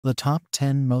the top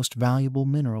 10 most valuable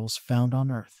minerals found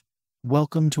on Earth.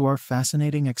 Welcome to our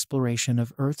fascinating exploration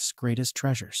of Earth's greatest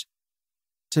treasures.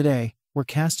 Today, we're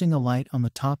casting a light on the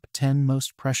top 10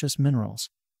 most precious minerals,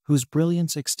 whose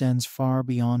brilliance extends far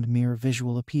beyond mere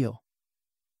visual appeal.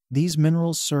 These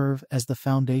minerals serve as the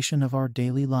foundation of our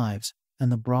daily lives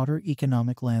and the broader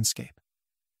economic landscape.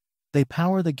 They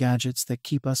power the gadgets that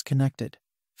keep us connected,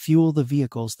 fuel the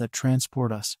vehicles that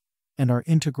transport us, and are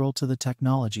integral to the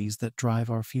technologies that drive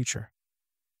our future.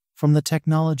 From the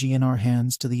technology in our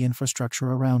hands to the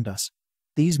infrastructure around us,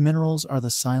 these minerals are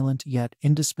the silent yet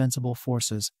indispensable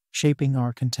forces shaping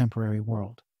our contemporary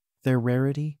world. Their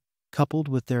rarity, coupled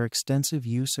with their extensive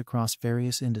use across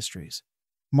various industries,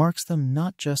 marks them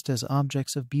not just as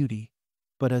objects of beauty,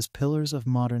 but as pillars of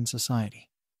modern society.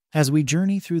 As we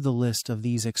journey through the list of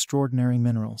these extraordinary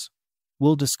minerals,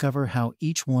 we'll discover how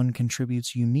each one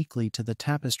contributes uniquely to the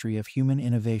tapestry of human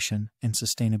innovation and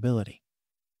sustainability.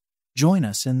 Join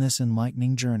us in this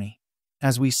enlightening journey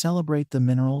as we celebrate the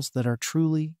minerals that are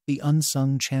truly the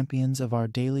unsung champions of our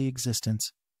daily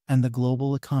existence and the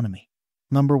global economy.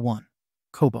 Number 1.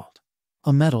 Cobalt,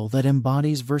 a metal that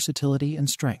embodies versatility and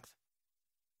strength.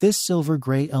 This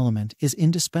silver-gray element is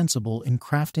indispensable in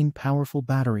crafting powerful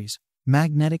batteries,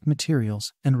 magnetic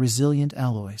materials, and resilient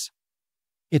alloys.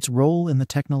 Its role in the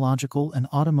technological and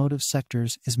automotive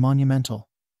sectors is monumental,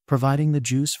 providing the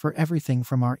juice for everything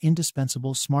from our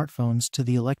indispensable smartphones to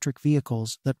the electric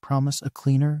vehicles that promise a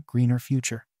cleaner, greener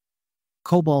future.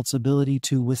 Cobalt's ability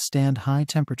to withstand high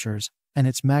temperatures and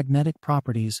its magnetic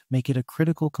properties make it a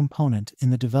critical component in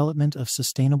the development of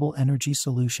sustainable energy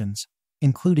solutions,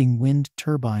 including wind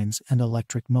turbines and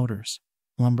electric motors.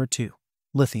 Number 2.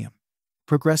 Lithium.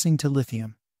 Progressing to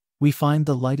lithium, we find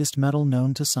the lightest metal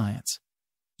known to science,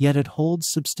 yet it holds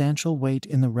substantial weight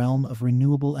in the realm of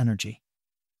renewable energy.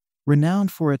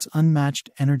 Renowned for its unmatched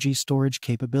energy storage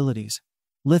capabilities,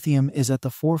 lithium is at the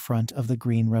forefront of the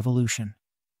green revolution.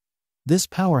 This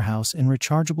powerhouse in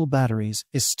rechargeable batteries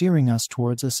is steering us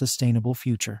towards a sustainable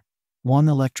future, one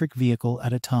electric vehicle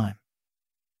at a time.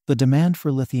 The demand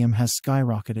for lithium has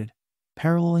skyrocketed,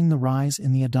 paralleling the rise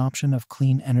in the adoption of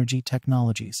clean energy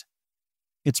technologies.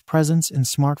 Its presence in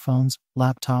smartphones,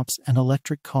 laptops, and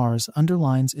electric cars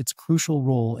underlines its crucial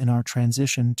role in our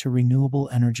transition to renewable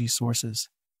energy sources.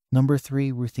 Number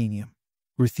 3. Ruthenium.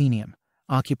 Ruthenium,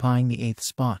 occupying the 8th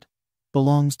spot,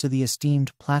 belongs to the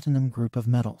esteemed platinum group of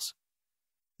metals.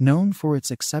 Known for its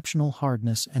exceptional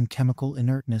hardness and chemical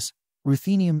inertness,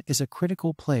 ruthenium is a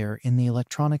critical player in the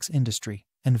electronics industry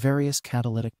and various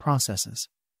catalytic processes.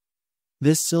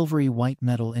 This silvery white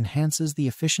metal enhances the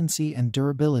efficiency and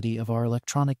durability of our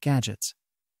electronic gadgets,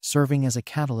 serving as a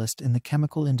catalyst in the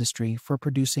chemical industry for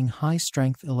producing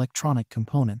high-strength electronic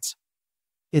components.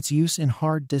 Its use in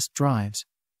hard disk drives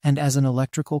and as an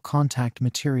electrical contact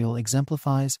material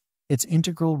exemplifies its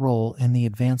integral role in the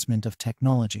advancement of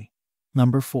technology.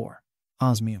 Number 4.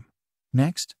 Osmium.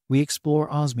 Next, we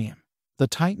explore osmium, the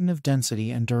titan of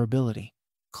density and durability,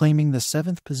 claiming the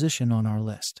 7th position on our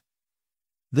list.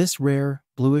 This rare,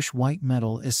 bluish-white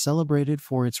metal is celebrated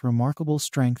for its remarkable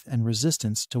strength and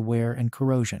resistance to wear and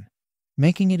corrosion,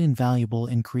 making it invaluable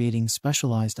in creating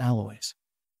specialized alloys.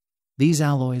 These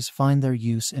alloys find their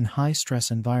use in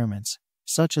high-stress environments,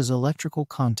 such as electrical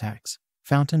contacts,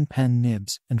 fountain pen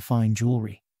nibs, and fine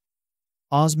jewelry.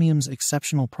 Osmium's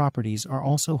exceptional properties are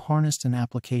also harnessed in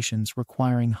applications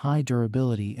requiring high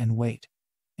durability and weight,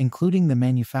 including the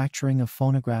manufacturing of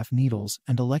phonograph needles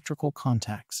and electrical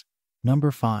contacts.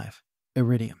 Number 5.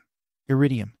 Iridium.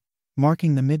 Iridium,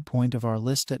 marking the midpoint of our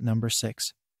list at number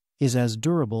 6, is as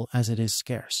durable as it is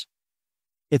scarce.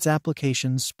 Its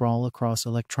applications sprawl across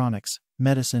electronics,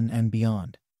 medicine, and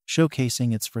beyond,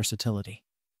 showcasing its versatility.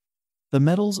 The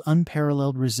metal's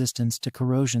unparalleled resistance to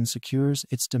corrosion secures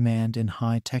its demand in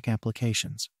high-tech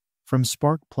applications, from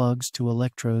spark plugs to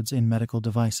electrodes in medical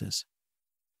devices.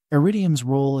 Iridium's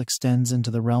role extends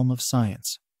into the realm of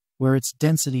science, where its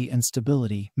density and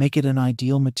stability make it an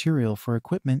ideal material for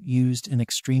equipment used in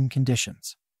extreme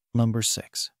conditions. Number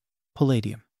 6.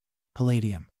 Palladium.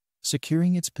 Palladium,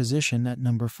 securing its position at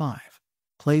number 5,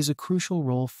 plays a crucial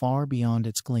role far beyond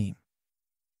its gleam.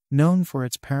 Known for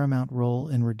its paramount role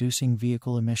in reducing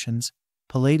vehicle emissions,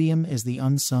 palladium is the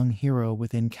unsung hero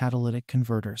within catalytic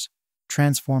converters,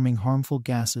 transforming harmful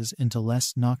gases into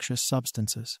less noxious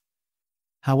substances.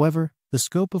 However, the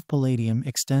scope of palladium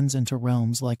extends into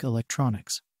realms like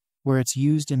electronics, where it's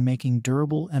used in making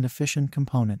durable and efficient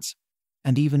components,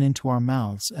 and even into our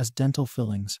mouths as dental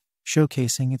fillings,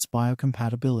 showcasing its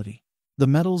biocompatibility. The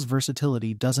metal's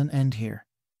versatility doesn't end here.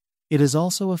 It is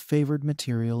also a favored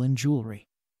material in jewelry.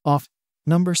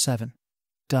 Number 7.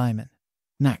 Diamond.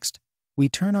 Next, we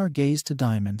turn our gaze to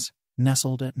diamonds,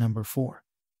 nestled at number 4.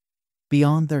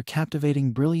 Beyond their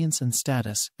captivating brilliance and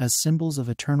status as symbols of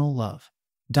eternal love,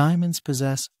 diamonds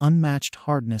possess unmatched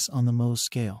hardness on the Mohs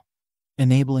scale,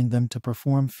 enabling them to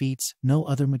perform feats no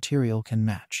other material can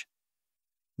match.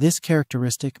 This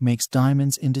characteristic makes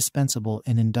diamonds indispensable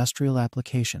in industrial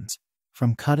applications,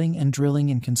 from cutting and drilling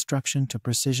in construction to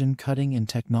precision cutting in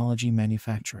technology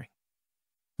manufacturing.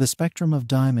 The spectrum of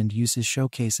diamond uses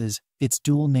showcases its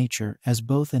dual nature as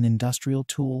both an industrial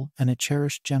tool and a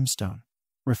cherished gemstone,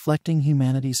 reflecting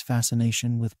humanity's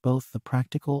fascination with both the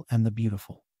practical and the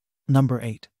beautiful. Number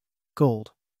 8.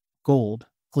 Gold. Gold,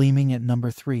 gleaming at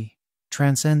number 3,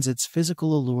 transcends its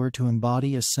physical allure to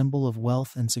embody a symbol of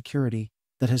wealth and security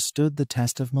that has stood the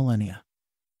test of millennia.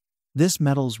 This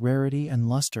metal's rarity and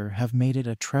luster have made it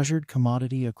a treasured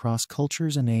commodity across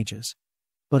cultures and ages,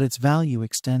 but its value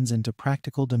extends into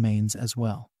practical domains as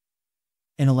well.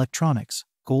 In electronics,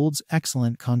 gold's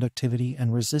excellent conductivity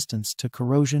and resistance to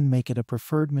corrosion make it a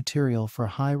preferred material for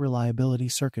high-reliability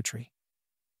circuitry.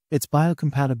 Its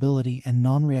biocompatibility and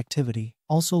non-reactivity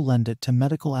also lend it to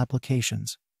medical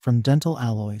applications, from dental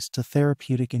alloys to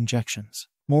therapeutic injections.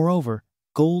 Moreover,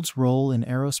 gold's role in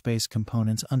aerospace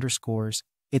components underscores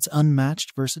its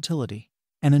unmatched versatility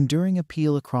and enduring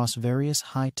appeal across various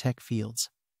high-tech fields,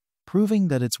 proving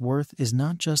that its worth is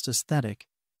not just aesthetic,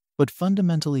 but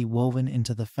fundamentally woven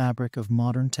into the fabric of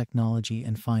modern technology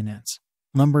and finance.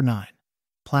 Number 9.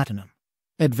 Platinum.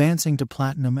 Advancing to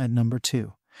platinum at number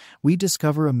 2, we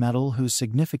discover a metal whose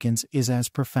significance is as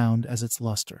profound as its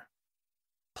luster.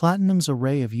 Platinum's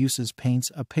array of uses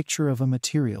paints a picture of a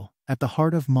material at the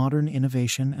heart of modern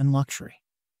innovation and luxury.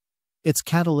 Its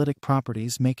catalytic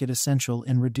properties make it essential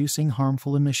in reducing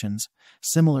harmful emissions,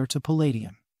 similar to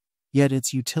palladium. Yet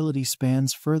its utility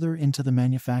spans further into the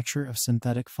manufacture of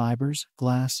synthetic fibers,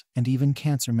 glass, and even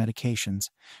cancer medications,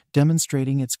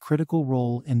 demonstrating its critical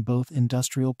role in both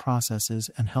industrial processes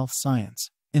and health science.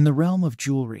 In the realm of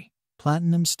jewelry,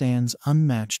 platinum stands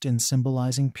unmatched in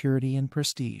symbolizing purity and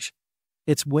prestige,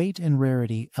 its weight and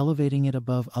rarity elevating it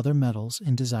above other metals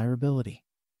in desirability.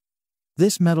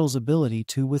 This metal's ability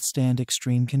to withstand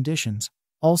extreme conditions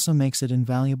also makes it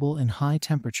invaluable in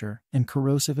high-temperature and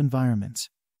corrosive environments,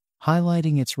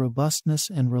 highlighting its robustness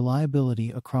and reliability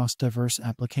across diverse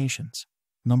applications.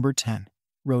 Number 10.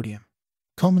 Rhodium.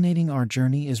 Culminating our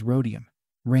journey is rhodium,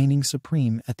 reigning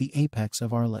supreme at the apex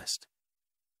of our list.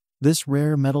 This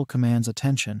rare metal commands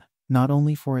attention, not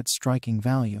only for its striking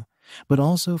value, but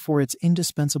also for its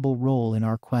indispensable role in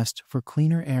our quest for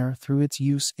cleaner air through its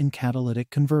use in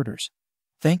catalytic converters.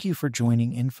 Thank you for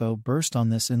joining InfoBurst on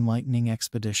this enlightening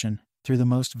expedition through the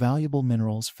most valuable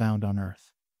minerals found on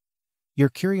Earth. Your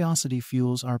curiosity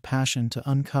fuels our passion to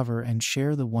uncover and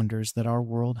share the wonders that our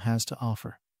world has to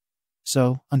offer.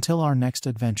 So, until our next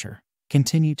adventure,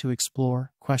 continue to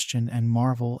explore, question, and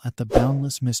marvel at the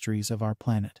boundless mysteries of our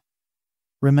planet.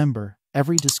 Remember,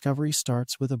 every discovery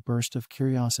starts with a burst of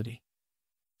curiosity.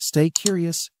 Stay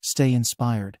curious, stay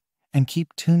inspired, and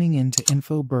keep tuning in to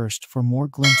InfoBurst for more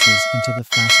glimpses into the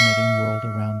fascinating world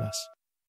around us.